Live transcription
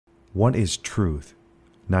What is Truth?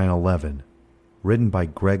 9/11. Written by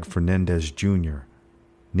Greg Fernandez Jr.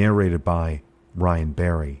 Narrated by Ryan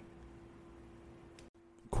Barry.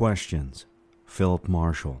 Questions. Philip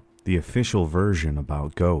Marshall. The official version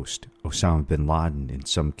about Ghost, Osama bin Laden in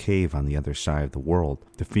some cave on the other side of the world,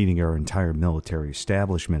 defeating our entire military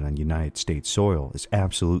establishment on United States soil, is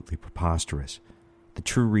absolutely preposterous. The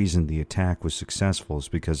true reason the attack was successful is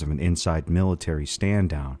because of an inside military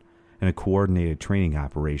stand-down and a coordinated training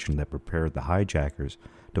operation that prepared the hijackers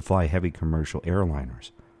to fly heavy commercial airliners.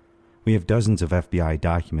 We have dozens of FBI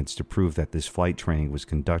documents to prove that this flight training was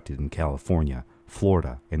conducted in California,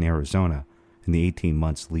 Florida, and Arizona in the 18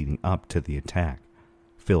 months leading up to the attack.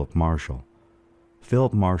 Philip Marshall.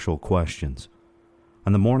 Philip Marshall questions.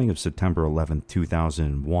 On the morning of September 11,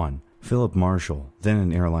 2001, Philip Marshall, then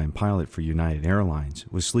an airline pilot for United Airlines,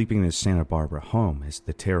 was sleeping in his Santa Barbara home as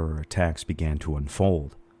the terror attacks began to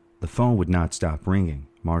unfold. The phone would not stop ringing,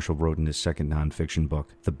 Marshall wrote in his second nonfiction book,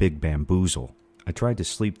 The Big Bamboozle. I tried to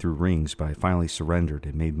sleep through rings, but I finally surrendered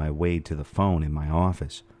and made my way to the phone in my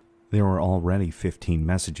office. There were already 15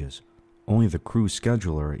 messages. Only the crew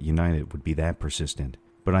scheduler at United would be that persistent,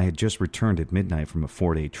 but I had just returned at midnight from a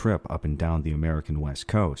 4-day trip up and down the American West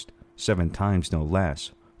Coast, 7 times no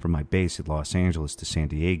less, from my base at Los Angeles to San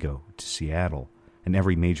Diego to Seattle, and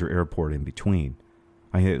every major airport in between.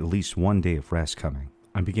 I had at least one day of rest coming.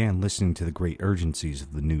 I began listening to the great urgencies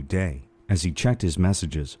of the new day. As he checked his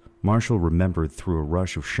messages, Marshall remembered through a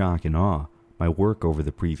rush of shock and awe my work over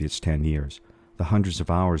the previous 10 years, the hundreds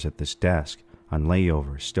of hours at this desk, on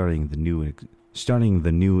layover, studying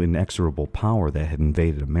the new inexorable power that had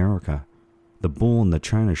invaded America, the bull in the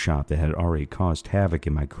china shop that had already caused havoc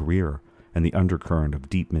in my career, and the undercurrent of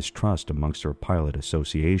deep mistrust amongst our pilot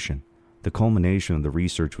association. The culmination of the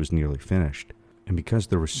research was nearly finished, and because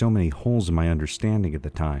there were so many holes in my understanding at the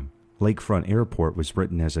time, Lakefront Airport was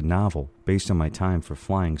written as a novel based on my time for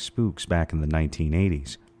flying spooks back in the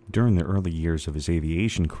 1980s. During the early years of his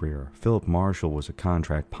aviation career, Philip Marshall was a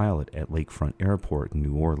contract pilot at Lakefront Airport in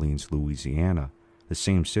New Orleans, Louisiana, the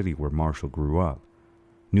same city where Marshall grew up.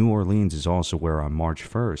 New Orleans is also where on March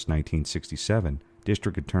 1st, 1967,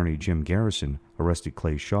 District Attorney Jim Garrison arrested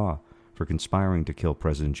Clay Shaw for conspiring to kill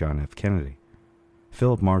President John F. Kennedy.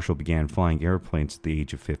 Philip Marshall began flying airplanes at the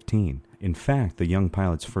age of 15. In fact, the young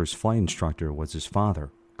pilot's first flight instructor was his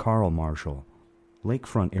father, Carl Marshall.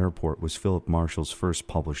 Lakefront Airport was Philip Marshall's first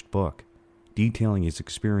published book, detailing his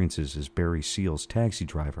experiences as Barry Seal's taxi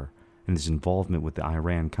driver and his involvement with the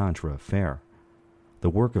Iran-Contra affair. The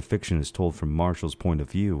work of fiction is told from Marshall's point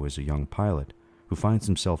of view as a young pilot who finds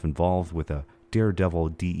himself involved with a daredevil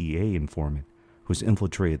DEA informant who has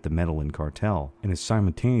infiltrated the Medellin cartel and is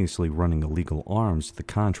simultaneously running illegal arms to the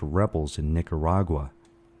Contra rebels in Nicaragua.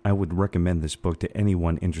 I would recommend this book to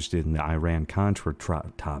anyone interested in the Iran-Contra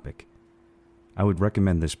topic.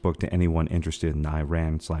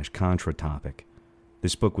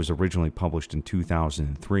 This book was originally published in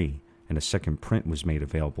 2003, and a second print was made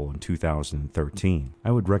available in 2013.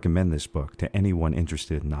 I would recommend this book to anyone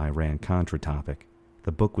interested in the Iran-Contra topic.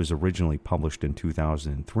 The book was originally published in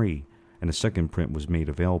 2003, and a second print was made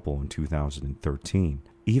available in 2013.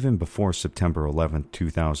 Even before September 11,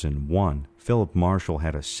 2001, Philip Marshall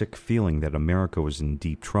had a sick feeling that America was in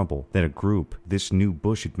deep trouble, that a group, this new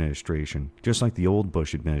Bush administration, just like the old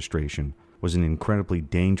Bush administration, was an incredibly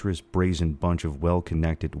dangerous, brazen bunch of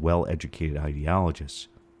well-connected, well-educated ideologists.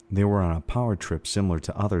 They were on a power trip similar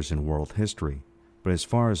to others in world history, but as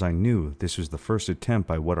far as I knew, this was the first attempt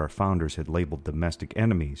by what our founders had labeled domestic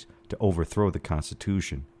enemies to overthrow the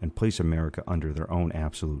Constitution and place America under their own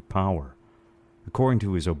absolute power. According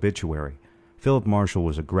to his obituary, Philip Marshall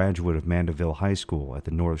was a graduate of Mandeville High School at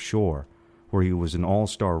the North Shore, where he was an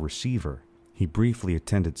all-star receiver. He briefly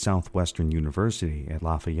attended Southwestern University at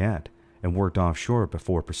Lafayette and worked offshore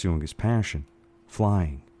before pursuing his passion,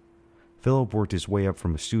 flying. Philip worked his way up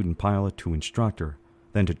from a student pilot to instructor,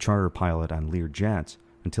 then to charter pilot on Lear jets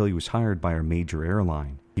until he was hired by our major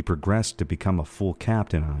airline. He progressed to become a full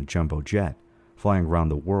captain on a jumbo jet, flying around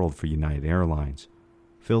the world for United Airlines.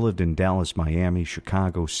 Phil lived in Dallas, Miami,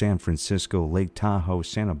 Chicago, San Francisco, Lake Tahoe,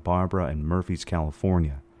 Santa Barbara, and Murphy's,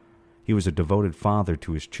 California. He was a devoted father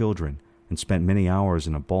to his children and spent many hours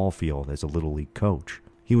in a ball field as a Little League coach.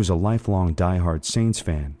 He was a lifelong diehard Saints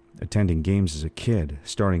fan, attending games as a kid,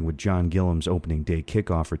 starting with John Gilliam's opening day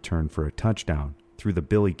kickoff return for a touchdown, through the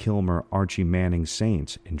Billy Kilmer, Archie Manning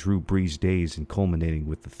Saints, and Drew Brees days, and culminating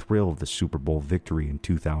with the thrill of the Super Bowl victory in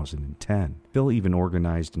 2010. Phil even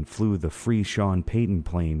organized and flew the free Sean Payton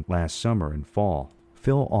plane last summer and fall.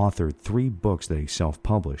 Phil authored 3 books that he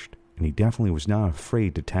self-published, and he definitely was not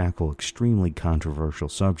afraid to tackle extremely controversial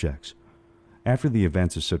subjects. After the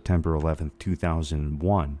events of September 11,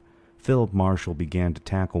 2001, Philip Marshall began to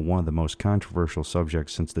tackle one of the most controversial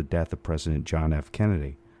subjects since the death of President John F.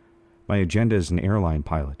 Kennedy. "My agenda as an airline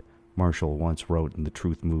pilot," Marshall once wrote in the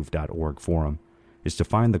truthmove.org forum, "is to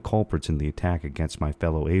find the culprits in the attack against my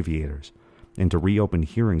fellow aviators, and to reopen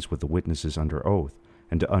hearings with the witnesses under oath,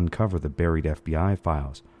 and to uncover the buried FBI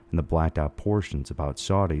files and the blacked-out portions about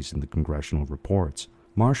Saudis in the congressional reports."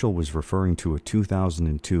 Marshall was referring to a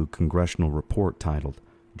 2002 congressional report titled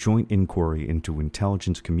Joint Inquiry into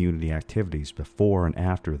Intelligence Community Activities Before and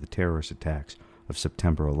After the Terrorist Attacks of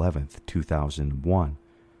September 11, 2001,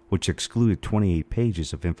 which excluded 28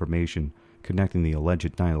 pages of information connecting the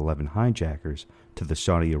alleged 9/11 hijackers to the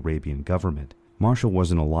Saudi Arabian government. Marshall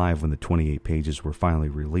wasn't alive when the 28 pages were finally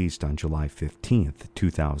released on July 15,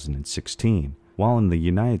 2016. While in the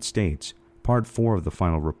United States, Part 4 of the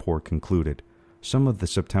final report concluded, some of the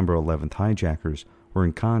September 11th hijackers were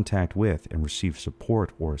in contact with and received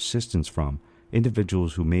support or assistance from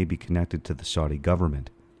individuals who may be connected to the Saudi government.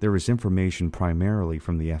 There is information primarily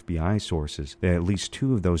from the FBI sources that at least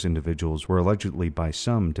 2 of those individuals were allegedly by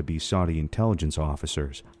some to be Saudi intelligence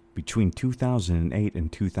officers. Between 2008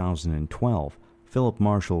 and 2012, Philip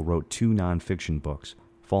Marshall wrote 2 nonfiction books,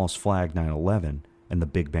 False Flag 9/11 and The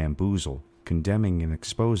Big Bamboozle, condemning and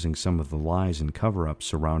exposing some of the lies and cover-ups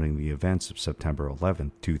surrounding the events of September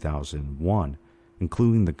 11, 2001,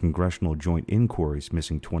 including the Congressional Joint Inquiry's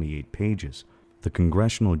missing 28 pages. The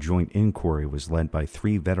Congressional Joint Inquiry was led by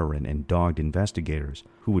 3 veteran and dogged investigators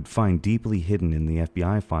who would find deeply hidden in the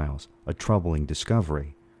FBI files a troubling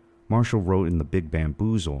discovery. Marshall wrote in The Big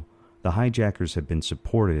Bamboozle, the hijackers had been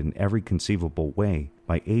supported in every conceivable way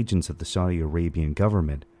by agents of the Saudi Arabian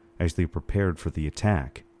government as they prepared for the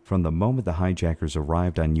attack. From the moment the hijackers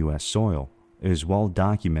arrived on U.S. soil, it is well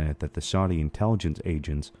documented that the Saudi intelligence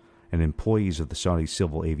agents and employees of the Saudi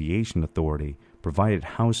Civil Aviation Authority provided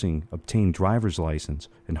housing, obtained driver's license,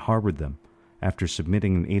 and harbored them. After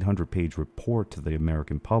submitting an 800-page report to the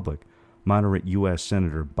American public, moderate U.S.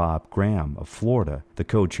 Senator Bob Graham of Florida, the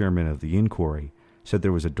co-chairman of the inquiry, said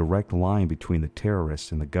there was a direct line between the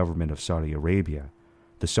terrorists and the government of Saudi Arabia.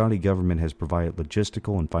 The Saudi government has provided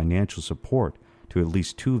logistical and financial support to at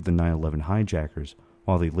least 2 of the 9/11 hijackers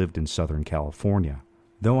while they lived in Southern California.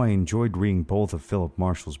 Though I enjoyed reading both of Philip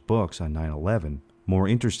Marshall's books on 9/11, more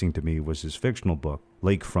interesting to me was his fictional book,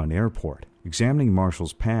 Lakefront Airport. Examining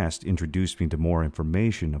Marshall's past introduced me to more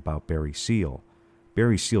information about Barry Seal.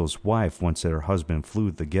 Barry Seal's wife once said her husband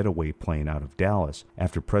flew the getaway plane out of Dallas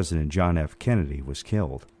after President John F. Kennedy was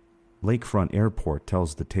killed. Lakefront Airport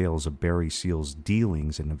tells the tales of Barry Seal's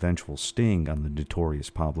dealings and eventual sting on the notorious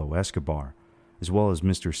Pablo Escobar, as well as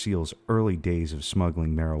Mr. Seal's early days of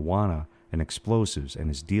smuggling marijuana and explosives and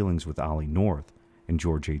his dealings with Ollie North and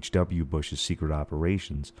George H.W. Bush's secret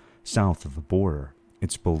operations south of the border.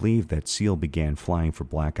 It's believed that Seal began flying for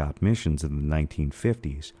Black Op missions in the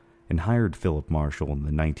 1950s and hired Philip Marshall in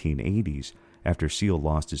the 1980s after Seal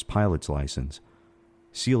lost his pilot's license.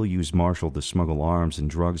 Seal used Marshall to smuggle arms and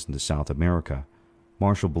drugs into South America.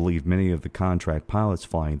 Marshall believed many of the contract pilots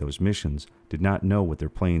flying those missions did not know what their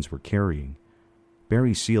planes were carrying.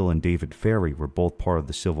 Barry Seal and David Ferry were both part of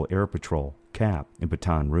the Civil Air Patrol, CAP, in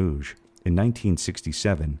Baton Rouge. In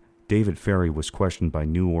 1967, David Ferry was questioned by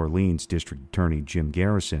New Orleans District Attorney Jim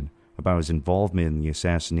Garrison about his involvement in the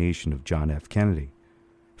assassination of John F. Kennedy.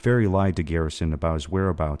 Ferry lied to Garrison about his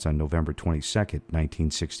whereabouts on November 22,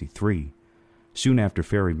 1963. Soon after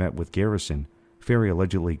Ferry met with Garrison, Ferry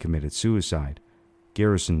allegedly committed suicide.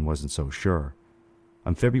 Garrison wasn't so sure.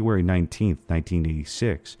 On February 19,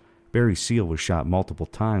 1986, Barry Seal was shot multiple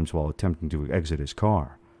times while attempting to exit his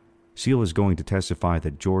car. Seal is going to testify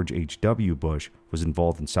that George H.W. Bush was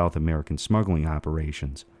involved in South American smuggling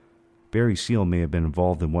operations. Barry Seal may have been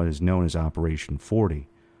involved in what is known as Operation 40,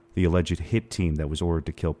 the alleged hit team that was ordered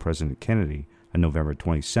to kill President Kennedy on November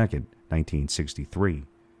 22, 1963.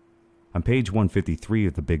 On page 153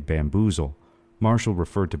 of The Big Bamboozle, Marshall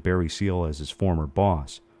referred to Barry Seal as his former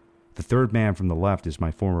boss. The third man from the left is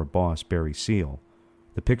my former boss, Barry Seal.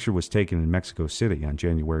 The picture was taken in Mexico City on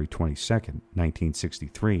January 22,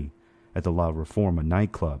 1963, at the La Reforma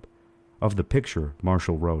nightclub. Of the picture,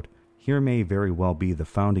 Marshall wrote, "Here may very well be the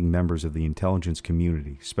founding members of the Intelligence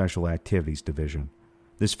Community Special Activities Division.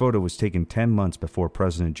 This photo was taken 10 months before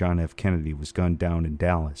President John F. Kennedy was gunned down in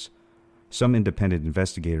Dallas. Some independent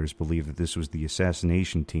investigators believe that this was the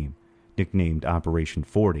assassination team, nicknamed Operation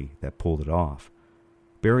 40, that pulled it off.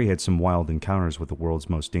 Barry had some wild encounters with the world's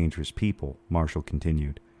most dangerous people," Marshall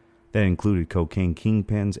continued. "That included cocaine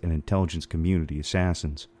kingpins and intelligence community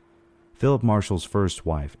assassins." Philip Marshall's first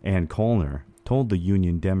wife, Ann Colner, told the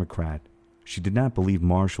Union Democrat, She did not believe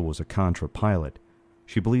Marshall was a Contra pilot.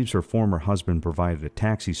 She believes her former husband provided a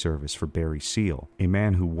taxi service for Barry Seal, a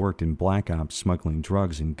man who worked in black ops smuggling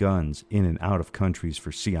drugs and guns in and out of countries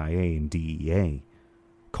for CIA and DEA.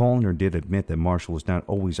 Callner did admit that Marshall was not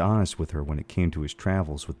always honest with her when it came to his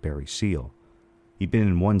travels with Barry Seal. He'd been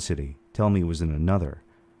in one city, tell me he was in another.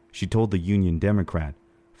 She told the Union Democrat,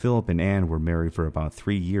 Philip and Ann were married for about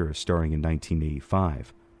 3 years starting in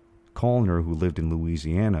 1985. Callner, who lived in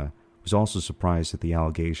Louisiana, was also surprised at the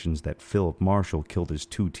allegations that Philip Marshall killed his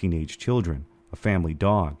 2 teenage children, a family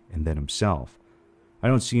dog, and then himself. I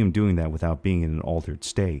don't see him doing that without being in an altered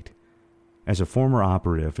state. As a former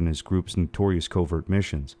operative in his group's notorious covert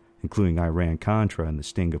missions, including Iran-Contra and the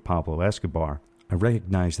sting of Pablo Escobar, I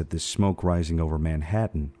recognize that this smoke rising over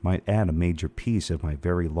Manhattan might add a major piece of my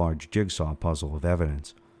very large jigsaw puzzle of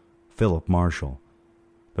evidence. Philip Marshall.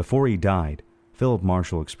 Before he died, Philip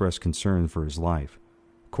Marshall expressed concern for his life.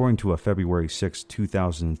 According to a February 6,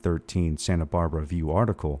 2013 Santa Barbara View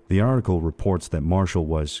article, the article reports that Marshall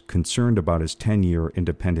was concerned about his 10-year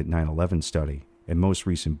independent 9/11 study and most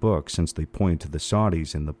recent book, since they pointed to the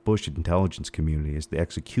Saudis and the Bush intelligence community as the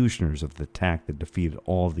executioners of the attack that defeated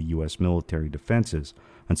all of the U.S. military defenses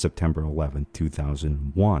on September 11,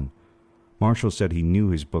 2001. Marshall said he knew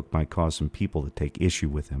his book might cause some people to take issue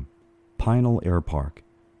with him. Pinal Air Park.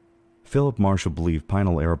 Philip Marshall believed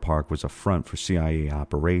Pinal Air Park was a front for CIA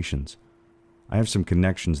operations. I have some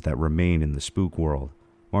connections that remain in the spook world.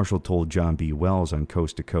 Marshall told John B. Wells on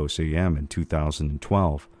Coast to Coast AM in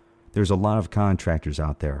 2012. There's a lot of contractors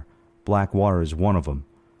out there. Blackwater is one of them.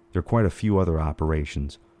 There are quite a few other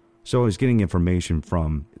operations. So I was getting information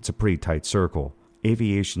from, it's a pretty tight circle.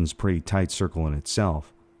 Aviation's a pretty tight circle in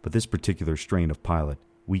itself, but this particular strain of pilot,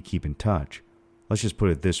 we keep in touch. Let's just put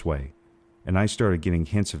it this way. And I started getting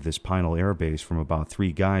hints of this Pinal Air Base from about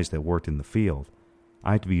 3 guys that worked in the field.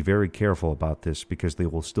 I have to be very careful about this because they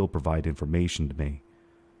will still provide information to me.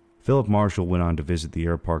 Philip Marshall went on to visit the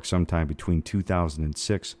air park sometime between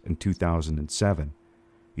 2006 and 2007.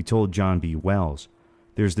 He told John B. Wells,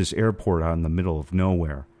 there's this airport out in the middle of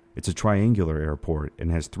nowhere. It's a triangular airport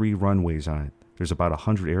and has 3 runways on it. There's about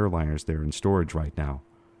 100 airliners there in storage right now.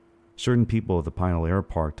 Certain people at the Pinal Air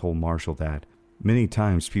Park told Marshall that many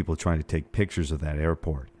times people try to take pictures of that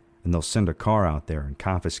airport, and they'll send a car out there and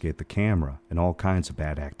confiscate the camera and all kinds of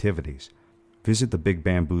bad activities. Visit the Big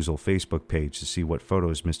Bamboozle Facebook page to see what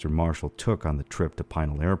photos Mr. Marshall took on the trip to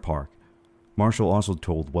Pinal Air Park. Marshall also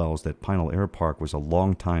told Wells that Pinal Air Park was a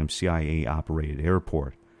long-time CIA-operated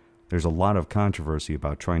airport. There's a lot of controversy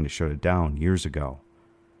about trying to shut it down years ago.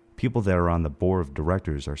 People that are on the board of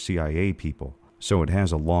directors are CIA people, so it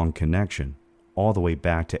has a long connection, all the way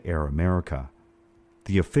back to Air America.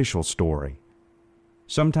 The official story.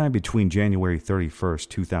 Sometime between January 31,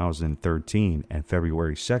 2013 and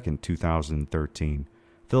February 2, 2013,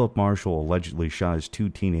 Philip Marshall allegedly shot his 2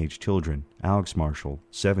 teenage children, Alex Marshall,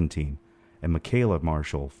 17, and Michaela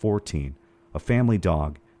Marshall, 14, a family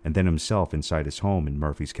dog, and then himself inside his home in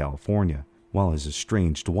Murphys, California, while his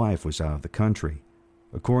estranged wife was out of the country.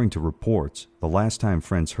 According to reports, the last time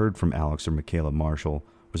friends heard from Alex or Michaela Marshall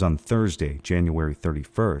was on Thursday, January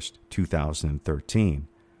 31, 2013.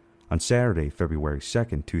 On Saturday, February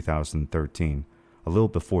 2, 2013, a little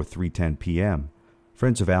before 3:10 p.m.,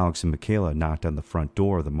 friends of Alex and Michaela knocked on the front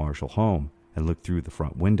door of the Marshall home and looked through the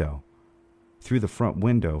front window. Through the front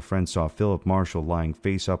window, friends saw Philip Marshall lying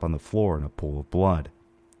face up on the floor in a pool of blood.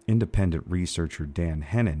 Independent researcher Dan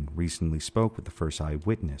Hennon recently spoke with the first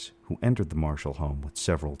eyewitness who entered the Marshall home with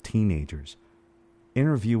several teenagers.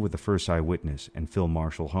 Interview with the first eyewitness and Phil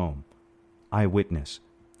Marshall home. Eyewitness.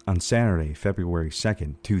 On Saturday, February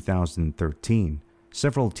 2, 2013,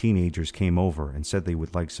 several teenagers came over and said they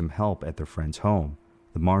would like some help at their friend's home,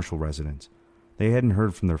 the Marshall residence. They hadn't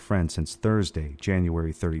heard from their friend since Thursday,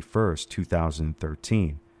 January 31,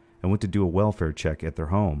 2013, and went to do a welfare check at their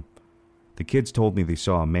home. The kids told me they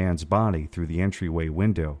saw a man's body through the entryway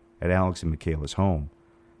window at Alex and Michaela's home.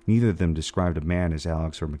 Neither of them described a man as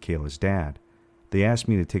Alex or Michaela's dad. They asked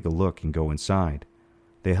me to take a look and go inside.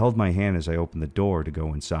 They held my hand as I opened the door to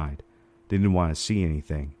go inside. They didn't want to see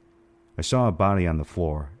anything. I saw a body on the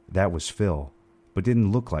floor. That was Phil, but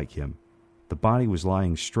didn't look like him. The body was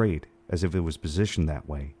lying straight, as if it was positioned that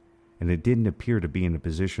way, and it didn't appear to be in a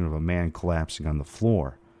position of a man collapsing on the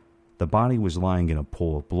floor. The body was lying in a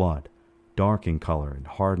pool of blood, dark in color and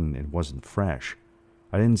hardened and wasn't fresh.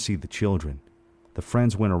 I didn't see the children. The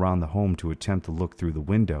friends went around the home to attempt to look through the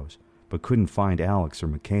windows, but couldn't find Alex or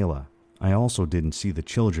Michaela. I also didn't see the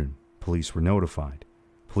children. Police were notified.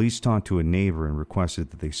 Police talked to a neighbor and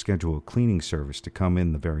requested that they schedule a cleaning service to come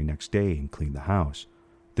in the very next day and clean the house.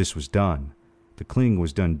 This was done. The cleaning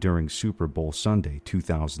was done during Super Bowl Sunday,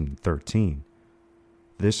 2013.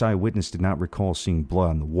 This eyewitness did not recall seeing blood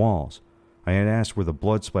on the walls. I had asked where the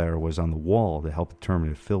blood splatter was on the wall to help determine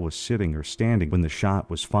if Phil was sitting or standing when the shot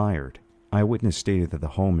was fired. Eyewitness stated that the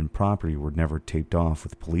home and property were never taped off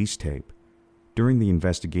with police tape. During the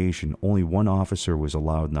investigation, only one officer was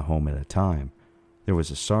allowed in the home at a time. There was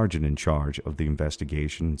a sergeant in charge of the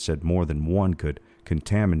investigation and said more than one could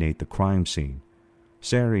contaminate the crime scene.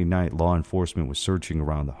 Saturday night, law enforcement was searching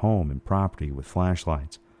around the home and property with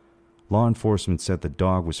flashlights. Law enforcement said the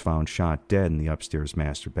dog was found shot dead in the upstairs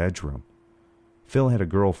master bedroom. Phil had a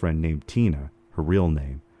girlfriend named Tina, her real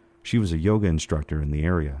name. She was a yoga instructor in the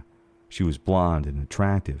area. She was blonde and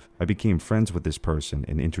attractive. I became friends with this person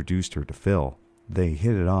and introduced her to Phil. They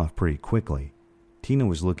hit it off pretty quickly. Tina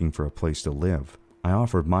was looking for a place to live. I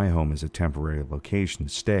offered my home as a temporary location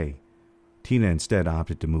to stay. Tina instead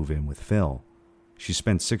opted to move in with Phil. She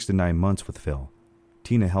spent 6 to 9 months with Phil.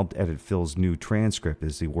 Tina helped edit Phil's new transcript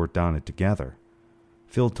as they worked on it together.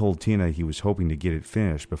 Phil told Tina he was hoping to get it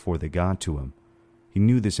finished before they got to him. He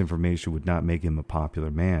knew this information would not make him a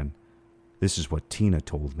popular man. This is what Tina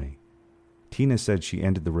told me. Tina said she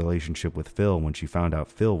ended the relationship with Phil when she found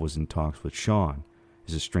out Phil was in talks with Sean,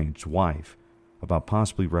 his estranged wife, about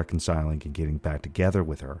possibly reconciling and getting back together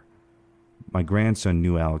with her. My grandson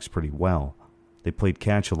knew Alex pretty well. They played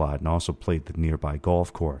catch a lot and also played the nearby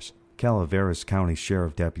golf course. Calaveras County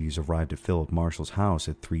Sheriff deputies arrived at Philip Marshall's house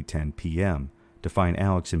at 3:10 p.m. to find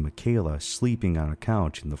Alex and Michaela sleeping on a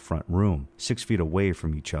couch in the front room, 6 feet away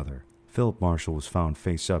from each other. Philip Marshall was found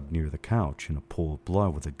face up near the couch in a pool of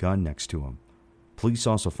blood with a gun next to him. Police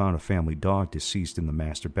also found a family dog deceased in the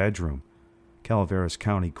master bedroom. Calaveras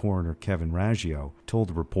County Coroner Kevin Raggio told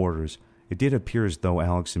the reporters it did appear as though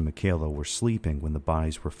Alex and Michaela were sleeping when the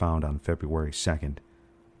bodies were found on February 2nd.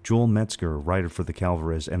 Joel Metzger, writer for the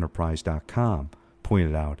CalaverazEnterprise.com,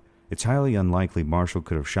 pointed out it's highly unlikely Marshall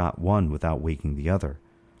could have shot one without waking the other.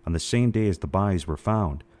 On the same day as the bodies were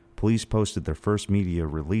found, police posted their first media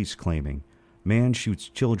release claiming, "Man shoots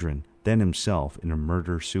children, then himself in a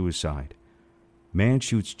murder-suicide." Man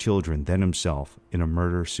shoots children, then himself in a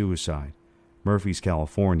murder-suicide. Murphy's,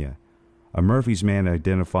 California. A Murphy's man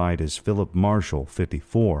identified as Philip Marshall,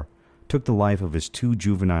 54, took the life of his 2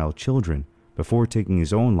 juvenile children before taking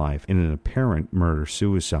his own life in an apparent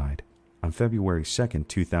murder-suicide. On February 2,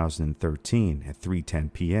 2013, at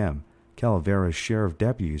 3:10 p.m., Calaveras sheriff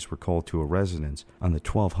deputies were called to a residence on the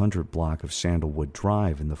 1200 block of Sandalwood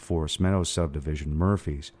Drive in the Forest Meadows subdivision,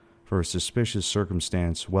 Murphy's, for a suspicious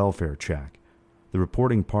circumstance welfare check. The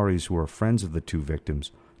reporting parties, who are friends of the 2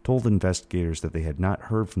 victims, told investigators that they had not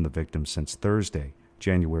heard from the victims since Thursday,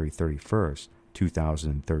 January 31,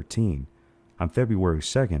 2013. On February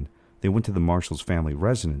 2nd, they went to the Marshall's family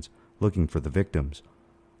residence looking for the victims.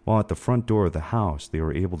 While at the front door of the house, they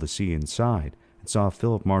were able to see inside and saw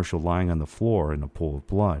Philip Marshall lying on the floor in a pool of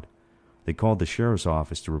blood. They called the sheriff's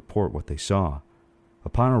office to report what they saw.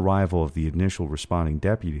 Upon arrival of the initial responding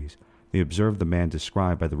deputies, they observed the man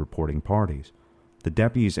described by the reporting parties. The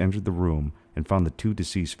deputies entered the room and found the 2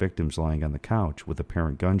 deceased victims lying on the couch with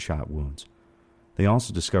apparent gunshot wounds. They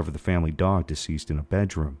also discovered the family dog deceased in a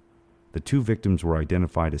bedroom. The 2 victims were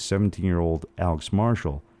identified as 17-year-old Alex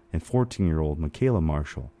Marshall and 14-year-old Michaela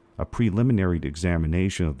Marshall. A preliminary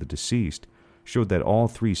examination of the deceased showed that all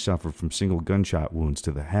 3 suffered from single gunshot wounds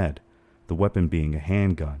to the head, the weapon being a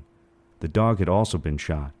handgun. The dog had also been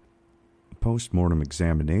shot. A post-mortem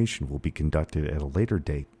examination will be conducted at a later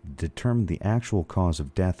date to determine the actual cause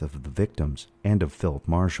of death of the victims and of Philip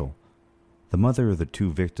Marshall. The mother of the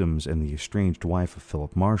 2 victims and the estranged wife of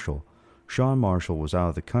Philip Marshall, Shawn Marshall, was out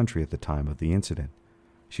of the country at the time of the incident.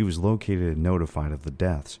 She was located and notified of the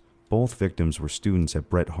deaths. Both victims were students at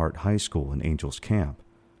Bret Harte High School in Angels Camp.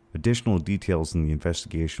 Additional details in the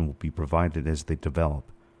investigation will be provided as they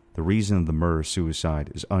develop. The reason of the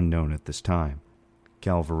murder-suicide is unknown at this time.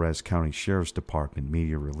 Calaveras County Sheriff's Department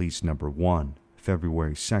Media Release Number 1,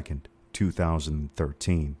 February 2nd,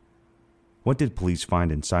 2013. What did police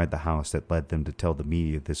find inside the house that led them to tell the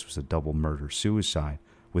media this was a double murder-suicide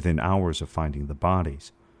within hours of finding the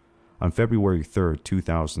bodies? On February 3,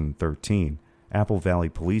 2013, Apple Valley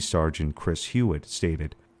Police Sergeant Chris Hewitt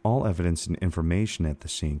stated, "All evidence and information at the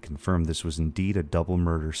scene confirmed this was indeed a double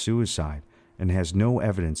murder-suicide and has no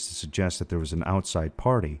evidence to suggest that there was an outside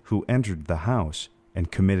party who entered the house and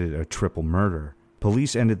committed a triple murder."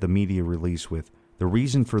 Police ended the media release with, "The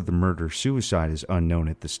reason for the murder-suicide is unknown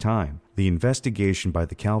at this time." The investigation by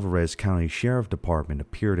the Calaveras County Sheriff Department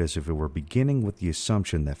appeared as if it were beginning with the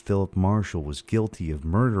assumption that Philip Marshall was guilty of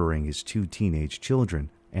murdering his 2 teenage children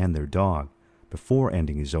and their dog before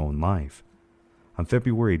ending his own life. On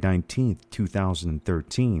February 19,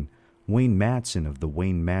 2013, Wayne Matson of the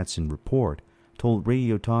Wayne Matson Report told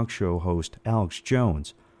radio talk show host Alex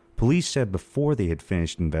Jones, police said before they had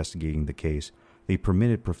finished investigating the case, they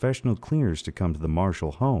permitted professional cleaners to come to the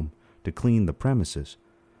Marshall home to clean the premises.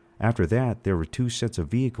 After that, there were 2 sets of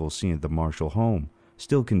vehicles seen at the Marshall home,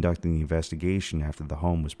 still conducting the investigation after the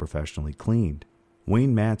home was professionally cleaned.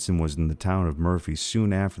 Wayne Matson was in the town of Murphy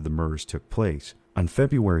soon after the murders took place. On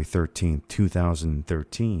February 13,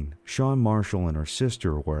 2013, Shawn Marshall and her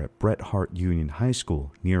sister were at Bret Harte Union High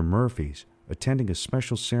School near Murphy's, attending a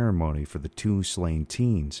special ceremony for the 2 slain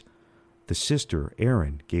teens. The sister,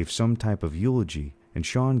 Erin, gave some type of eulogy, and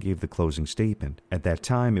Shawn gave the closing statement. At that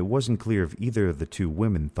time, it wasn't clear if either of the 2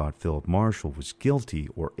 women thought Philip Marshall was guilty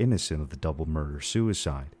or innocent of the double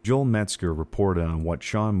murder-suicide. Joel Metzger reported on what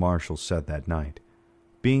Shawn Marshall said that night.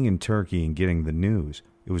 Being in Turkey and getting the news,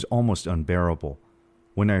 it was almost unbearable.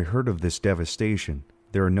 When I heard of this devastation,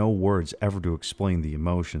 there are no words ever to explain the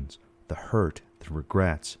emotions, the hurt, the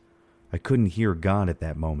regrets. I couldn't hear God at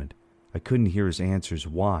that moment. I couldn't hear his answers.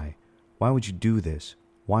 Why? Why would you do this?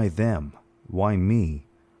 Why them? Why me?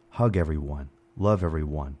 Hug everyone. Love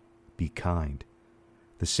everyone. Be kind.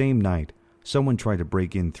 The same night, someone tried to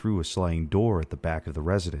break in through a sliding door at the back of the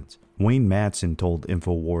residence. Wayne Matson told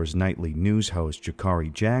InfoWars nightly news host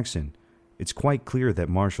Jakari Jackson, "It's quite clear that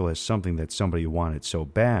Marshall has something that somebody wanted so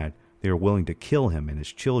bad they are willing to kill him and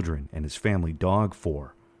his children and his family dog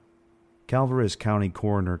for." Calvert County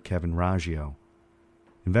Coroner Kevin Raggio.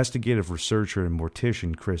 Investigative researcher and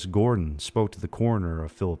mortician Chris Gordon spoke to the coroner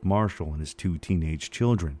of Philip Marshall and his 2 teenage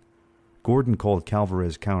children. Gordon called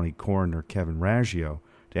Calvert County Coroner Kevin Raggio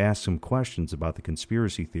to ask some questions about the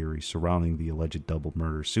conspiracy theories surrounding the alleged double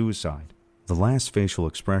murder-suicide. The last facial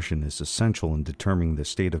expression is essential in determining the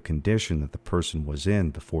state of condition that the person was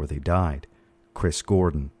in before they died. Chris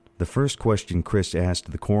Gordon. The first question Chris asked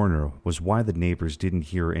the coroner was why the neighbors didn't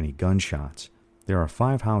hear any gunshots. There are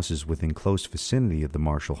 5 houses within close vicinity of the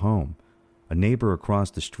Marshall home. A neighbor across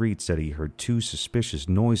the street said he heard 2 suspicious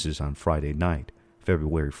noises on Friday night,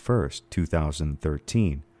 February 1st,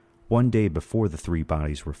 2013, one day before the 3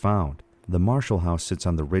 bodies were found. The Marshall house sits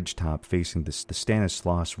on the ridgetop facing the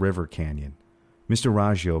Stanislaus River Canyon. Mr.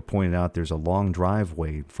 Raggio pointed out there's a long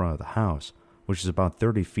driveway in front of the house, which is about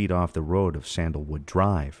 30 feet off the road of Sandalwood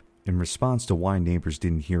Drive. In response to why neighbors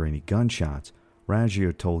didn't hear any gunshots,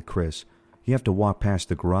 Raggio told Chris, "You have to walk past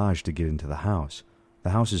the garage to get into the house.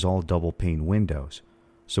 The house is all double-pane windows.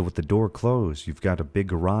 So with the door closed, you've got a big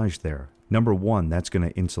garage there. Number 1, that's going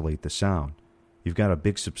to insulate the sound. You've got a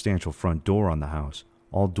big substantial front door on the house,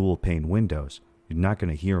 all dual-pane windows. You're not going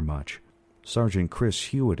to hear much." Sergeant Chris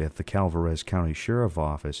Hewitt at the Calvert County Sheriff's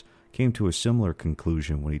Office came to a similar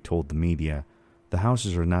conclusion when he told the media, "The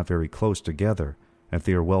houses are not very close together, and if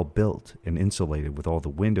they are well built and insulated with all the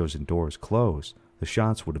windows and doors closed, the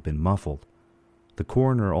shots would have been muffled." The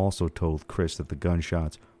coroner also told Chris that the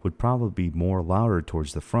gunshots would probably be more louder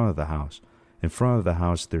towards the front of the house. In front of the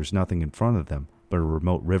house, there's nothing in front of them but a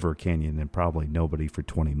remote river canyon and probably nobody for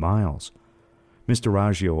 20 miles. Mr.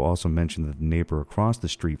 Raggio also mentioned that the neighbor across the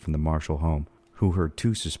street from the Marshall home, who heard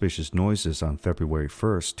 2 suspicious noises on February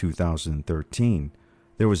 1st, 2013,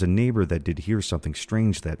 there was a neighbor that did hear something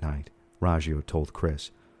strange that night, Raggio told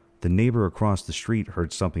Chris. The neighbor across the street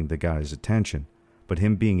heard something that got his attention, but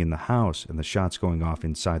him being in the house and the shots going off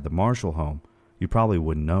inside the Marshall home, you probably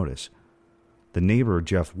wouldn't notice. The neighbor,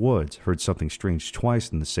 Jeff Woods, heard something strange twice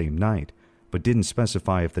in the same night, but didn't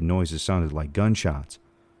specify if the noises sounded like gunshots.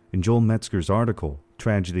 In Joel Metzger's article,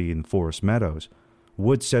 Tragedy in Forest Meadows,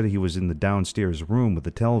 Woods said he was in the downstairs room with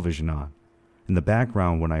the television on. In the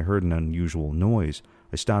background, when I heard an unusual noise,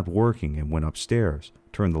 I stopped working and went upstairs,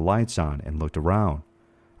 turned the lights on, and looked around.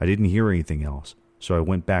 I didn't hear anything else, so I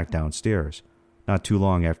went back downstairs. Not too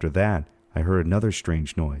long after that, I heard another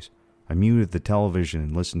strange noise. I muted the television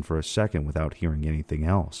and listened for a second without hearing anything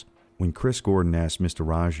else. When Chris Gordon asked Mr.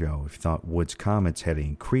 Raggio if he thought Woods' comments had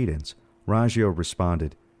any credence, Raggio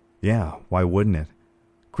responded, "Yeah, why wouldn't it?"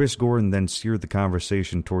 Chris Gordon then steered the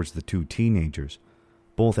conversation towards the 2 teenagers.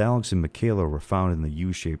 Both Alex and Michaela were found in the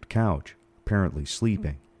U-shaped couch, apparently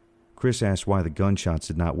sleeping. Chris asked why the gunshots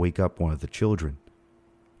did not wake up one of the children.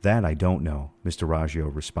 "That I don't know," Mr.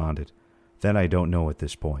 Raggio responded. "That I don't know at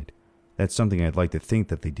this point. That's something I'd like to think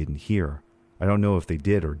that they didn't hear. I don't know if they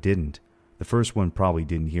did or didn't. The first one probably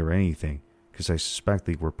didn't hear anything, because I suspect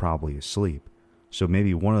they were probably asleep. So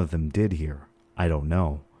maybe one of them did hear. I don't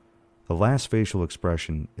know." The last facial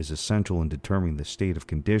expression is essential in determining the state of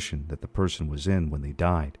condition that the person was in when they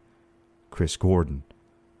died. Chris Gordon.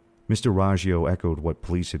 Mr. Raggio echoed what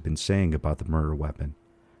police had been saying about the murder weapon.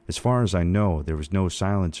 "As far as I know, there was no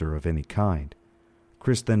silencer of any kind.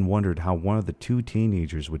 Chris then wondered how one of the two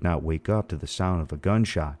teenagers would not wake up to the sound of a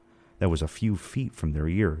gunshot that was a few feet from their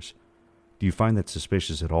ears. Do you find that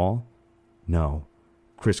suspicious at all? No.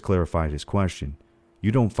 Chris clarified his question.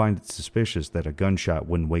 You don't find it suspicious that a gunshot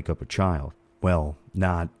wouldn't wake up a child? Well,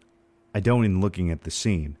 I don't in looking at the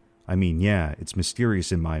scene. I mean, yeah, it's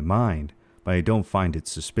mysterious in my mind, but I don't find it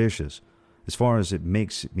suspicious. As far as it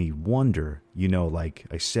makes me wonder, like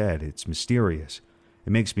I said, it's mysterious. It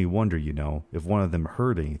makes me wonder, if one of them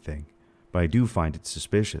heard anything. But I do find it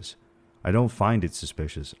suspicious. I don't find it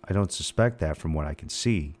suspicious. I don't suspect that from what I can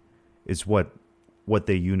see. It's what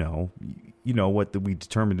they, what we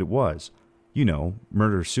determined it was.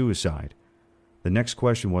 Murder-suicide. The next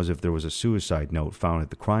question was if there was a suicide note found at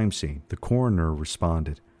the crime scene. The coroner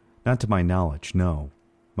responded, Not to my knowledge, no.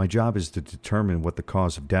 My job is to determine what the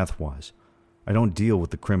cause of death was. I don't deal with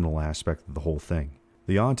the criminal aspect of the whole thing.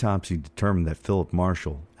 The autopsy determined that Philip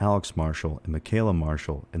Marshall, Alex Marshall, and Michaela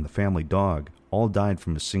Marshall and the family dog all died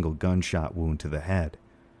from a single gunshot wound to the head.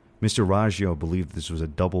 Mr. Raggio believed this was a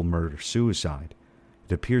double murder-suicide.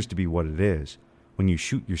 It appears to be what it is. When you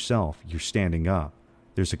shoot yourself, you're standing up.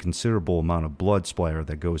 There's a considerable amount of blood splatter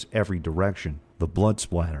that goes every direction. The blood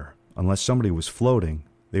splatter, unless somebody was floating,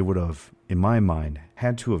 they would have, in my mind,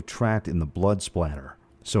 had to have tracked in the blood splatter.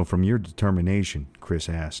 So from your determination, Chris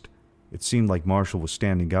asked, it seemed like Marshall was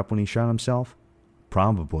standing up when he shot himself?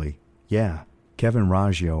 Probably, yeah. Kevin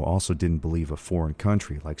Raggio also didn't believe a foreign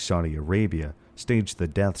country like Saudi Arabia staged the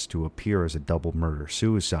deaths to appear as a double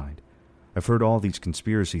murder-suicide. I've heard all these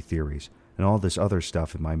conspiracy theories and all this other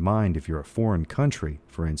stuff in my mind. If you're a foreign country,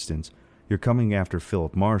 for instance, you're coming after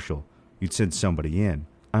Philip Marshall, you'd send somebody in.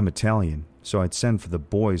 I'm Italian, so I'd send for the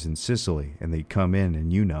boys in Sicily, and they'd come in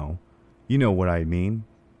and you know what I mean.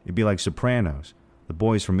 It'd be like Sopranos. The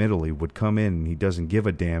boys from Italy would come in and he doesn't give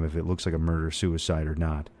a damn if it looks like a murder-suicide or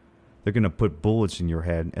not. They're going to put bullets in your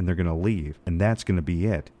head and they're going to leave, and that's going to be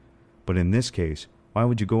it. But in this case, why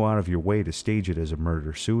would you go out of your way to stage it as a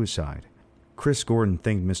murder-suicide? Chris Gordon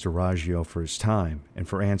thanked Mr. Raggio for his time and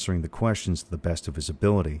for answering the questions to the best of his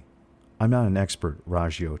ability. I'm not an expert,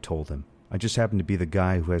 Raggio told him. I just happen to be the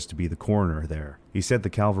guy who has to be the coroner there. He said the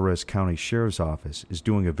Calvarez County Sheriff's Office is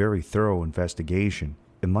doing a very thorough investigation.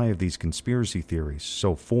 In light of these conspiracy theories,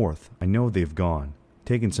 so forth, I know they've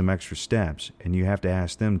taken some extra steps, and you have to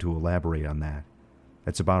ask them to elaborate on that.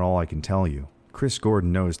 That's about all I can tell you. Chris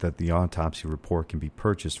Gordon knows that the autopsy report can be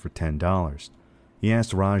purchased for $10. He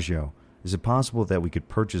asked Raggio, is it possible that we could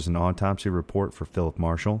purchase an autopsy report for Philip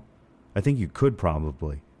Marshall? I think you could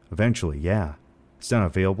probably. Eventually, yeah. It's not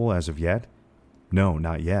available as of yet? No,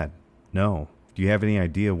 not yet. No. Do you have any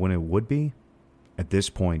idea when it would be? At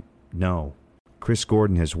this point, no. Chris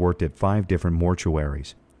Gordon has worked at 5 different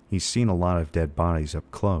mortuaries. He's seen a lot of dead bodies up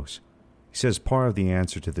close. He says part of the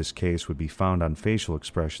answer to this case would be found on facial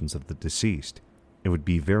expressions of the deceased. It would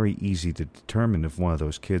be very easy to determine if one of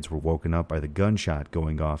those kids were woken up by the gunshot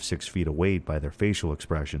going off 6 feet away by their facial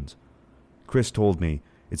expressions. Chris told me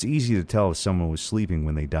it's easy to tell if someone was sleeping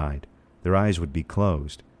when they died. Their eyes would be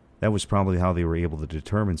closed. That was probably how they were able to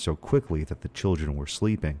determine so quickly that the children were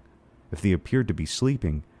sleeping. If they appeared to be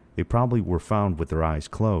sleeping, they probably were found with their eyes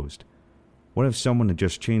closed. What if someone had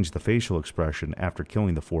just changed the facial expression after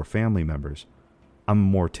killing the 4 family members?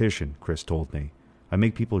 I'm a mortician, Chris told me. I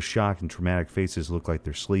make people's shocked and traumatic faces look like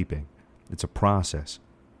they're sleeping. It's a process.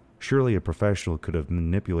 Surely a professional could have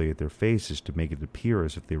manipulated their faces to make it appear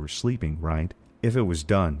as if they were sleeping, right? If it was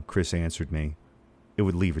done, Chris answered me, it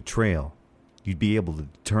would leave a trail. You'd be able to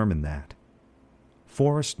determine that.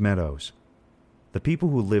 Forest Meadows. The people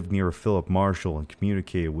who lived near Philip Marshall and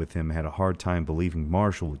communicated with him had a hard time believing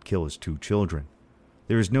Marshall would kill his 2 children.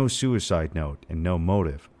 There is no suicide note and no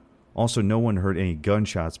motive. Also, no one heard any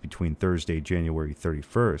gunshots between Thursday, January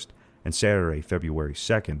 31st and Saturday, February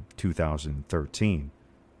 2nd, 2013.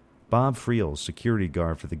 Bob Friel, security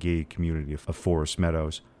guard for the gated community of Forest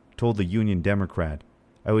Meadows, told the Union Democrat,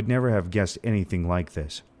 I would never have guessed anything like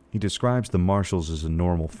this. He describes the Marshalls as a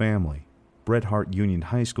normal family. Bret Hart Union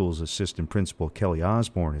High School's assistant principal Kelly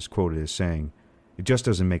Osborne is quoted as saying, it just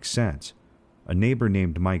doesn't make sense. A neighbor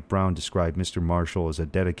named Mike Brown described Mr. Marshall as a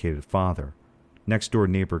dedicated father. Next-door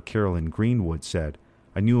neighbor Carolyn Greenwood said,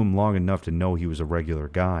 I knew him long enough to know he was a regular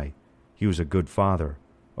guy. He was a good father,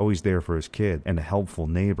 always there for his kid, and a helpful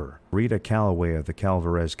neighbor. Rita Calloway of the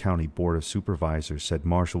Calvarez County Board of Supervisors said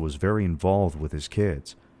Marshall was very involved with his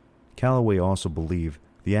kids. Calloway also believed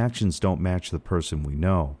the actions don't match the person we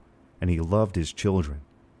know, and he loved his children.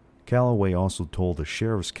 Calloway also told the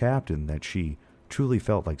sheriff's captain that she truly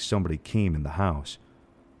felt like somebody came in the house.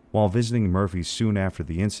 While visiting Murphy soon after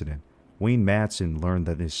the incident, Wayne Matson learned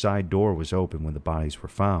that his side door was open when the bodies were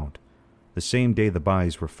found. The same day the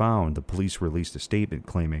bodies were found, the police released a statement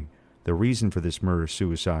claiming the reason for this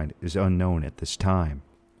murder-suicide is unknown at this time.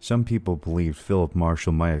 Some people believed Philip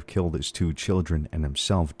Marshall might have killed his 2 children and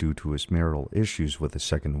himself due to his marital issues with his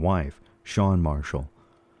second wife, Shawn Marshall.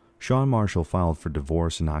 Shawn Marshall filed for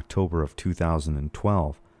divorce in October of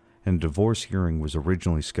 2012, and a divorce hearing was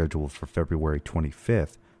originally scheduled for February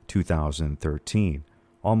 25, 2013,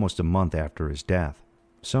 almost a month after his death.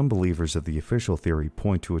 Some believers of the official theory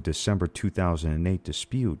point to a December 2008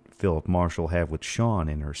 dispute Philip Marshall had with Shawn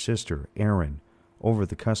and her sister, Erin, over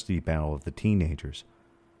the custody battle of the teenagers.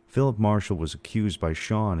 Philip Marshall was accused by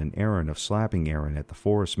Shawn and Erin of slapping Erin at the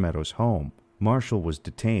Forest Meadows home. Marshall was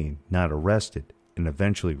detained, not arrested, and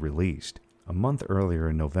eventually released. A month earlier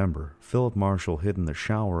in November, Philip Marshall hid in the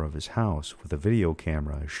shower of his house with a video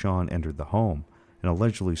camera as Shawn entered the home and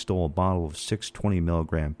allegedly stole a bottle of 6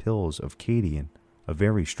 20-milligram pills of Cadian, a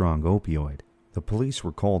very strong opioid. The police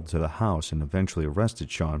were called to the house and eventually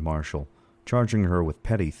arrested Shawn Marshall, charging her with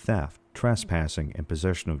petty theft, trespassing, and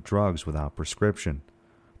possession of drugs without prescription.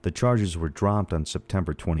 The charges were dropped on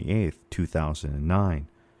September 28, 2009.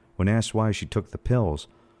 When asked why she took the pills,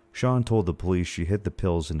 Shawn told the police she hid the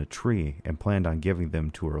pills in a tree and planned on giving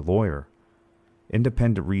them to her lawyer.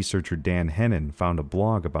 Independent researcher Dan Hennon found a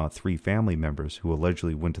blog about 3 family members who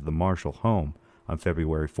allegedly went to the Marshall home on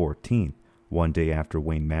February 14th, one day after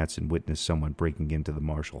Wayne Madsen witnessed someone breaking into the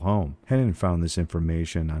Marshall home. Hennon found this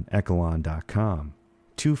information on Echelon.com.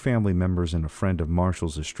 2 family members and a friend of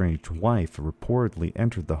Marshall's estranged wife reportedly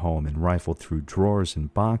entered the home and rifled through drawers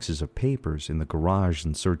and boxes of papers in the garage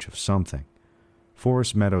in search of something.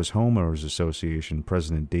 Forest Meadows Homeowners Association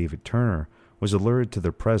President David Turner was alerted to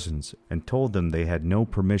their presence and told them they had no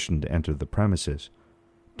permission to enter the premises.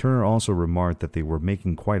 Turner also remarked that they were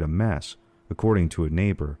making quite a mess. According to a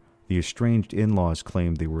neighbor, the estranged in-laws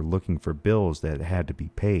claimed they were looking for bills that had to be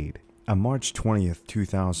paid. On March 20th,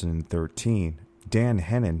 2013, Dan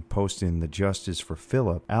Hennon posted in the Justice for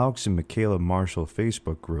Philip, Alex and Michaela Marshall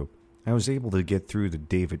Facebook group, "I was able to get through to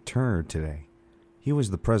David Turner today. He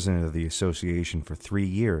was the president of the association for 3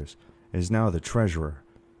 years and is now the treasurer.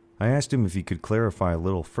 I asked him if he could clarify a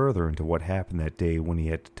little further into what happened that day when he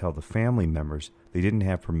had to tell the family members they didn't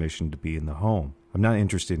have permission to be in the home. I'm not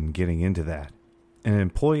interested in getting into that." An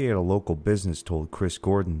employee at a local business told Chris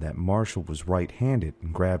Gordon that Marshall was right-handed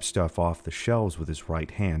and grabbed stuff off the shelves with his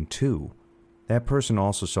right hand, too. That person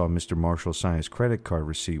also saw Mr. Marshall sign his credit card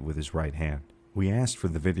receipt with his right hand. We asked for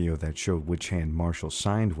the video that showed which hand Marshall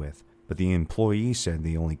signed with, but the employee said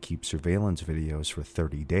they only keep surveillance videos for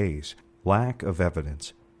 30 days. Lack of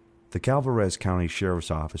evidence. The Calvarez County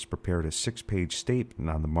Sheriff's Office prepared a 6-page statement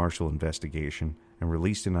on the Marshall investigation and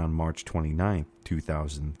released it on March 29,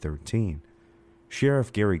 2013.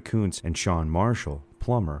 Sheriff Gary Kuntz and Shawn Marshall,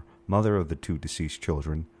 plumber, mother of the 2 deceased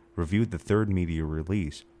children, reviewed the 3rd media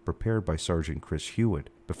release prepared by Sergeant Chris Hewitt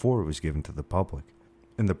before it was given to the public.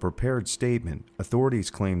 In the prepared statement, authorities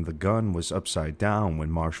claimed the gun was upside down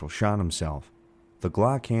when Marshall shot himself. The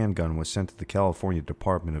Glock handgun was sent to the California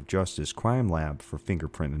Department of Justice Crime Lab for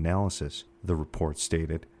fingerprint analysis, the report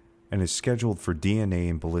stated, and is scheduled for DNA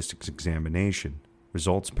and ballistics examination,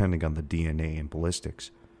 results pending on the DNA and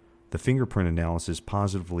ballistics. The fingerprint analysis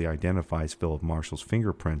positively identifies Philip Marshall's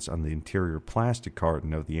fingerprints on the interior plastic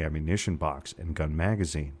carton of the ammunition box and gun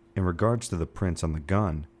magazine. In regards to the prints on the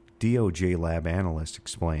gun, DOJ lab analysts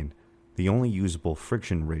explained the only usable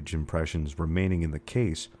friction ridge impressions remaining in the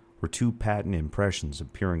case were 2 patent impressions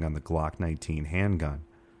appearing on the Glock 19 handgun.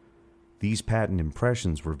 These patent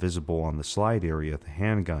impressions were visible on the slide area of the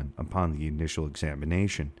handgun upon the initial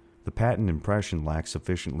examination. The patent impression lacks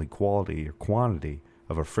sufficiently quality or quantity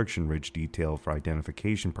of a friction ridge detail for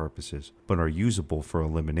identification purposes, but are usable for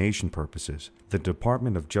elimination purposes. The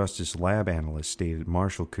Department of Justice lab analyst stated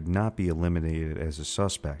Marshall could not be eliminated as a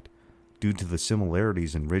suspect due to the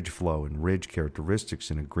similarities in ridge flow and ridge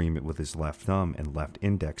characteristics in agreement with his left thumb and left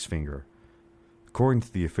index finger. According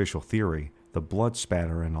to the official theory, the blood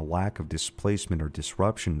spatter and a lack of displacement or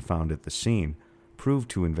disruption found at the scene proved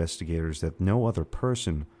to investigators that no other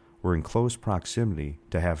person were in close proximity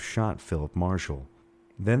to have shot Philip Marshall.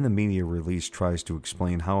 Then the media release tries to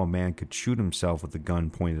explain how a man could shoot himself with a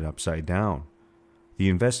gun pointed upside down. The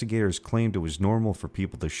investigators claimed it was normal for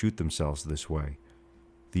people to shoot themselves this way.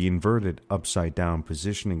 The inverted, upside-down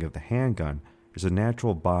positioning of the handgun is a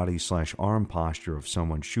natural body/arm posture of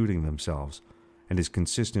someone shooting themselves and is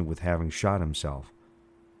consistent with having shot himself.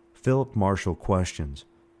 Philip Marshall questions.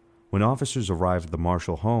 When officers arrived at the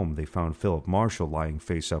Marshall home, they found Philip Marshall lying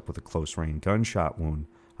face up with a close-range gunshot wound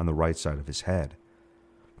on the right side of his head.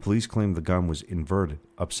 Police claimed the gun was inverted,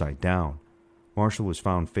 upside down. Marshall was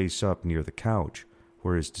found face up near the couch,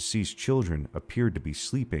 where his deceased children appeared to be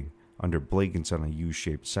sleeping under blankets on a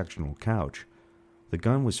U-shaped sectional couch. The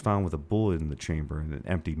gun was found with a bullet in the chamber and an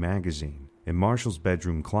empty magazine. In Marshall's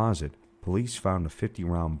bedroom closet, police found a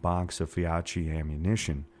 50-round box of Fiachi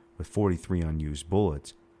ammunition with 43 unused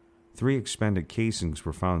bullets. 3 expended casings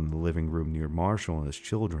were found in the living room near Marshall and his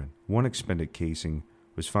children. 1 expended casing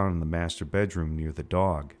was found in the master bedroom near the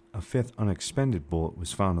dog. A 5th unexpended bullet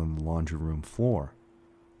was found on the laundry room floor.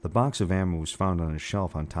 The box of ammo was found on a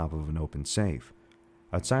shelf on top of an open safe.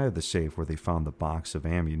 Outside of the safe where they found the box of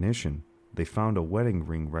ammunition, they found a wedding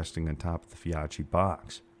ring resting on top of the Fiachi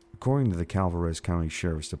box. According to the Calvarez County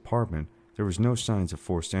Sheriff's Department, there was no signs of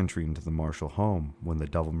forced entry into the Marshall home when the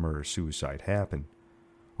double murder-suicide happened.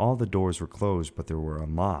 All the doors were closed, but they were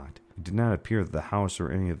unlocked. It did not appear that the house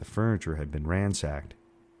or any of the furniture had been ransacked.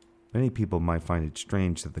 Many people might find it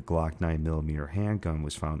strange that the Glock 9mm handgun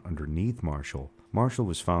was found underneath Marshall. Marshall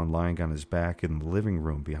was found lying on his back in the living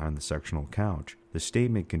room behind the sectional couch. The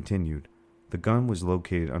statement continued, "The gun was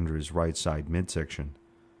located under his right side midsection.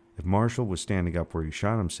 If Marshall was standing up where he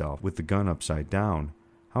shot himself with the gun upside down,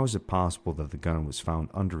 how is it possible that the gun was found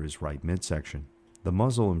under his right midsection?" The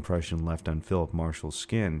muzzle impression left on Philip Marshall's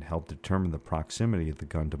skin helped determine the proximity of the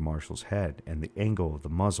gun to Marshall's head and the angle of the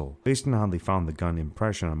muzzle. Based on how they found the gun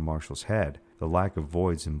impression on Marshall's head, the lack of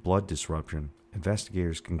voids and blood disruption,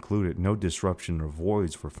 investigators concluded no disruption or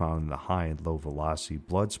voids were found in the high and low velocity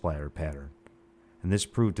blood splatter pattern, and this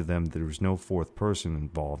proved to them that there was no 4th person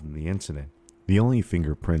involved in the incident. The only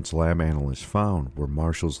fingerprints lab analysts found were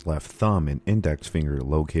Marshall's left thumb and index finger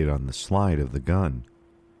located on the slide of the gun.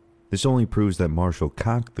 This only proves that Marshall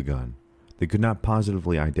cocked the gun. They could not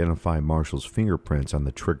positively identify Marshall's fingerprints on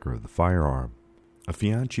the trigger of the firearm. A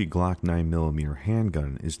Fiachi Glock 9mm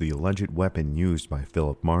handgun is the alleged weapon used by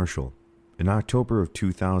Philip Marshall. In October of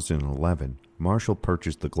 2011, Marshall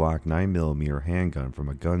purchased the Glock 9mm handgun from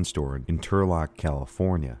a gun store in Turlock,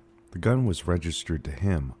 California. The gun was registered to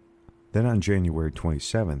him. Then on January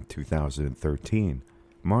 27, 2013,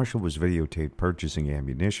 Marshall was videotaped purchasing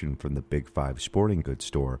ammunition from the Big 5 sporting goods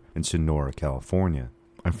store in Sonora, California.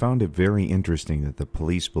 I found it very interesting that the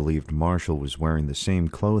police believed Marshall was wearing the same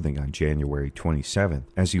clothing on January 27th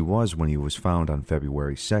as he was when he was found on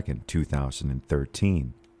February 2nd,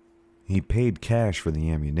 2013. He paid cash for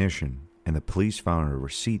the ammunition, and the police found a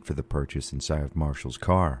receipt for the purchase inside of Marshall's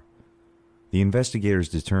car. The investigators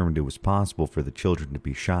determined it was possible for the children to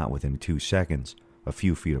be shot within 2 seconds, a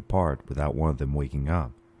few feet apart, without one of them waking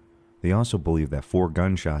up. They also believed that 4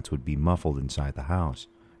 gunshots would be muffled inside the house,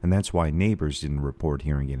 and that's why neighbors didn't report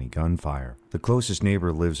hearing any gunfire. The closest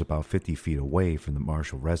neighbor lives about 50 feet away from the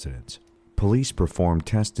Marshall residence. Police performed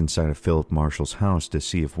tests inside of Philip Marshall's house to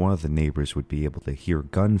see if one of the neighbors would be able to hear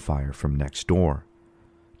gunfire from next door.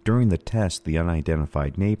 During the test, the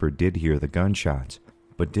unidentified neighbor did hear the gunshots,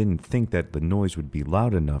 but didn't think that the noise would be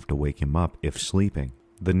loud enough to wake him up if sleeping.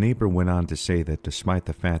 The neighbor went on to say that despite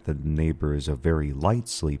the fact that the neighbor is a very light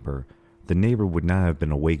sleeper, the neighbor would not have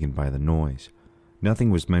been awakened by the noise.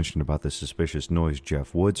 Nothing was mentioned about the suspicious noise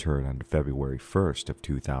Jeff Woods heard on February 1st of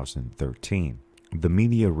 2013. The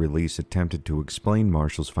media release attempted to explain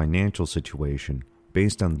Marshall's financial situation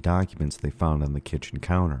based on the documents they found on the kitchen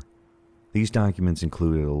counter. These documents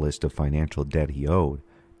included a list of financial debt he owed,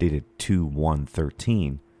 dated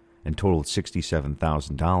 2/1/13, and totaled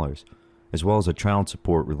 $67,000, as well as a child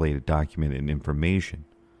support-related document and information.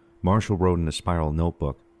 Marshall wrote in a spiral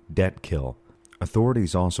notebook, "Debt kill."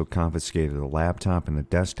 Authorities also confiscated a laptop and a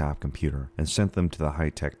desktop computer and sent them to the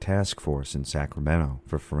high-tech task force in Sacramento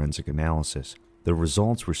for forensic analysis. The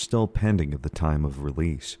results were still pending at the time of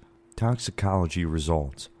release. Toxicology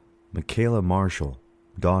results. Michaela Marshall,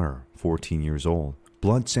 daughter, 14 years old.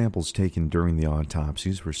 Blood samples taken during the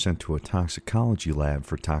autopsies were sent to a toxicology lab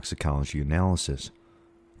for toxicology analysis.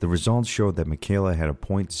 The results showed that Michaela had a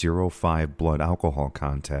 0.05 blood alcohol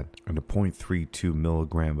content and a 0.32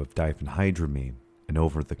 milligram of diphenhydramine, an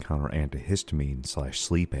over-the-counter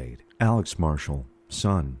antihistamine/sleep aid. Alex Marshall,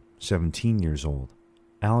 son, 17 years old.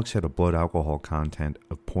 Alex had a blood alcohol content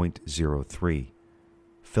of 0.03.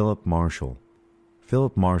 Philip Marshall.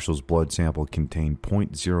 Philip Marshall's blood sample contained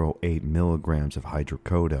 0.08 milligrams of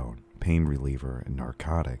hydrocodone, pain reliever and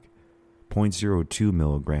narcotic, 0.02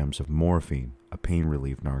 milligrams of morphine, a pain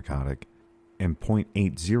relief narcotic, and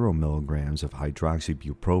 0.80 milligrams of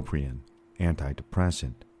hydroxybupropion,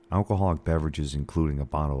 antidepressant. Alcoholic beverages including a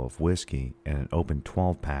bottle of whiskey and an open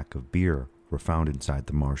 12-pack of beer were found inside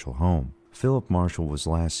the Marshall home. Philip Marshall was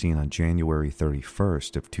last seen on January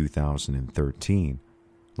 31st of 2013.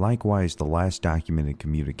 Likewise, the last documented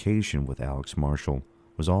communication with Alex Marshall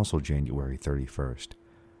was also January 31st.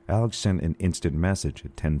 Alex sent an instant message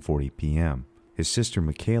at 10:40 p.m. His sister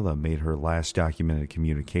Michaela made her last documented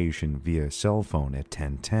communication via cell phone at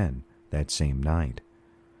 10:10 that same night.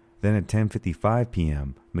 Then at 10:55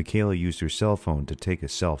 p.m., Michaela used her cell phone to take a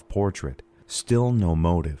self-portrait. Still no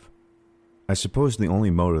motive. I suppose the only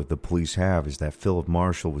motive the police have is that Philip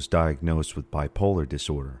Marshall was diagnosed with bipolar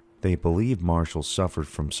disorder. They believe Marshall suffered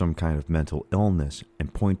from some kind of mental illness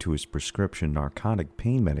and point to his prescription narcotic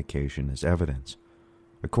pain medication as evidence.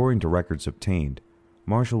 According to records obtained,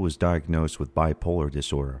 Marshall was diagnosed with bipolar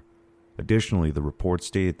disorder. Additionally, the report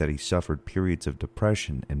stated that he suffered periods of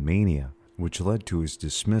depression and mania, which led to his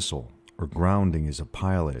dismissal or grounding as a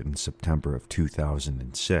pilot in September of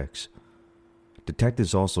 2006.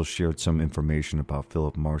 Detectives also shared some information about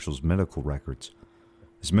Philip Marshall's medical records.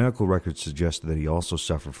 His medical records suggested that he also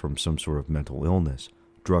suffered from some sort of mental illness,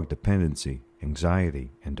 drug dependency,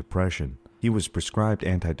 anxiety, and depression. He was prescribed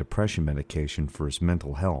antidepressant medication for his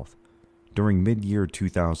mental health. During mid-year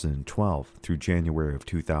 2012 through January of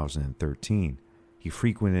 2013, he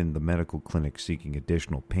frequented the medical clinic seeking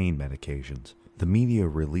additional pain medications. The media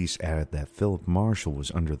release added that Philip Marshall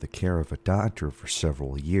was under the care of a doctor for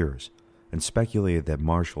several years, and speculated that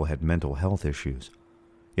Marshall had mental health issues.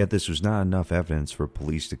 Yet this was not enough evidence for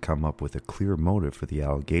police to come up with a clear motive for the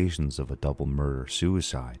allegations of a double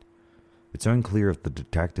murder-suicide. It's unclear if the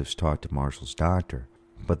detectives talked to Marshall's doctor,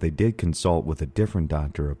 but they did consult with a different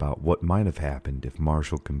doctor about what might have happened if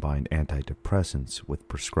Marshall combined antidepressants with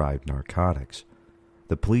prescribed narcotics.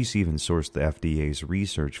 The police even sourced the FDA's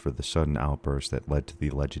research for the sudden outburst that led to the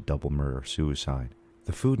alleged double murder-suicide.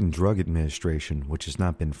 The Food and Drug Administration, which has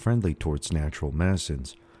not been friendly towards natural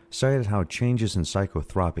medicines, cited how changes in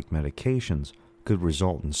psychotropic medications could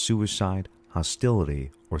result in suicide,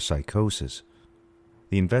 hostility, or psychosis.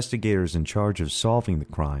 The investigators in charge of solving the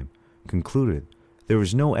crime concluded there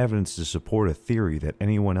was no evidence to support a theory that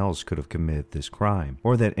anyone else could have committed this crime,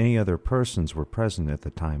 or that any other persons were present at the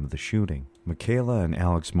time of the shooting. Michaela and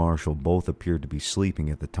Alex Marshall both appeared to be sleeping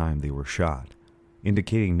at the time they were shot,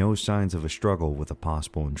 indicating no signs of a struggle with a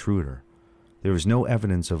possible intruder. There was no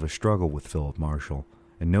evidence of a struggle with Philip Marshall,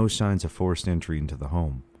 and no signs of forced entry into the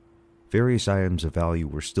home. Various items of value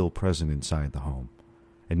were still present inside the home,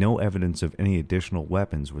 and no evidence of any additional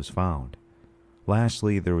weapons was found.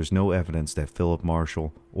 Lastly, there was no evidence that Philip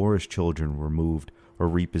Marshall or his children were moved or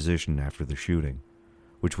repositioned after the shooting,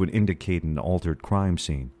 which would indicate an altered crime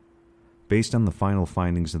scene. Based on the final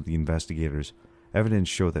findings of the investigators, evidence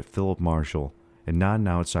showed that Philip Marshall, and not an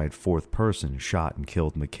outside fourth person, shot and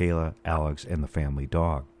killed Michaela, Alex, and the family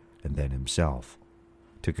dog, and then himself.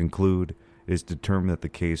 To conclude, it is determined that the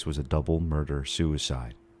case was a double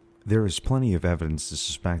murder-suicide. There is plenty of evidence to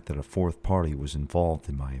suspect that a fourth party was involved,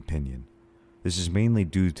 in my opinion. This is mainly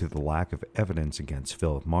due to the lack of evidence against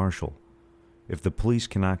Philip Marshall. If the police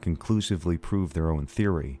cannot conclusively prove their own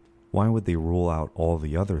theory, why would they rule out all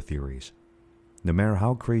the other theories? No matter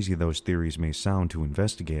how crazy those theories may sound to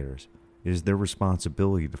investigators, it is their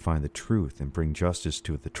responsibility to find the truth and bring justice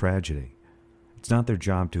to the tragedy. It's not their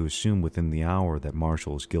job to assume within the hour that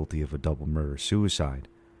Marshall is guilty of a double murder-suicide,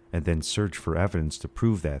 and then search for evidence to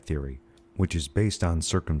prove that theory, which is based on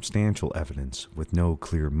circumstantial evidence with no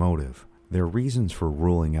clear motive. Their reasons for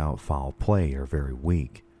ruling out foul play are very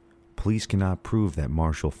weak. Police cannot prove that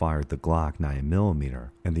Marshall fired the Glock 9mm,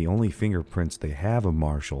 and the only fingerprints they have of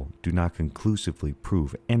Marshall do not conclusively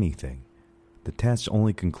prove anything. The tests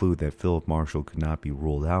only conclude that Philip Marshall could not be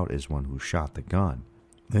ruled out as one who shot the gun.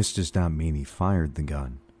 This does not mean he fired the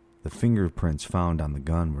gun. The fingerprints found on the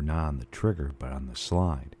gun were not on the trigger but on the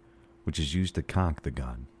slide, which is used to cock the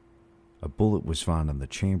gun. A bullet was found on the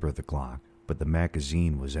chamber of the Glock, but the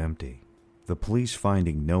magazine was empty. The police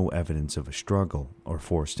finding no evidence of a struggle or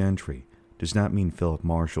forced entry does not mean Philip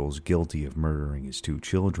Marshall is guilty of murdering his two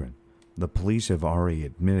children. The police have already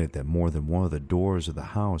admitted that more than one of the doors of the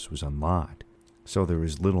house was unlocked, so there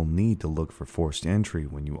is little need to look for forced entry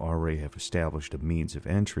when you already have established a means of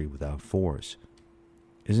entry without force.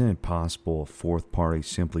 Isn't it possible a fourth party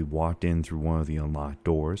simply walked in through one of the unlocked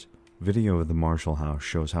doors? Video of the Marshall house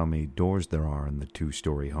shows how many doors there are in the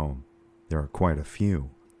two-story home. There are quite a few.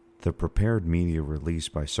 The prepared media release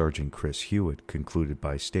by Sergeant Chris Hewitt concluded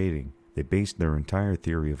by stating they based their entire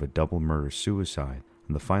theory of a double murder-suicide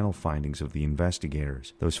on the final findings of the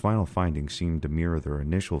investigators. Those final findings seemed to mirror their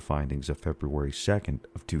initial findings of February 2nd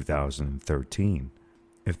of 2013.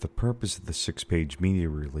 If the purpose of the 6-page media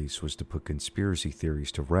release was to put conspiracy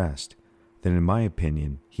theories to rest, then in my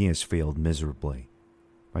opinion, he has failed miserably.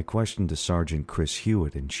 My question to Sergeant Chris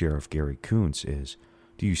Hewitt and Sheriff Gary Kuntz is,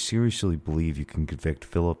 do you seriously believe you can convict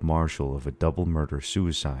Philip Marshall of a double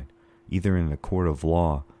murder-suicide, either in a court of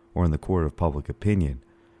law or in the court of public opinion,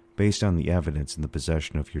 based on the evidence in the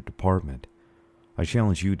possession of your department? I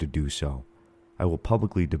challenge you to do so. I will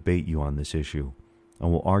publicly debate you on this issue. I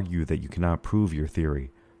will argue that you cannot prove your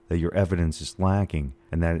theory, that your evidence is lacking,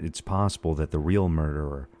 and that it's possible that the real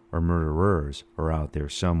murderer or murderers are out there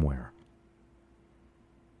somewhere.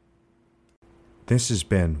 This has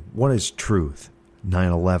been What is Truth?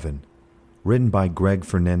 9/11, written by Greg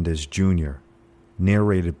Fernandez Jr.,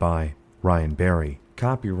 narrated by Ryan Barry,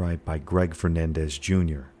 copyright by Greg Fernandez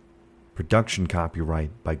Jr., production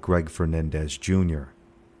copyright by Greg Fernandez Jr.,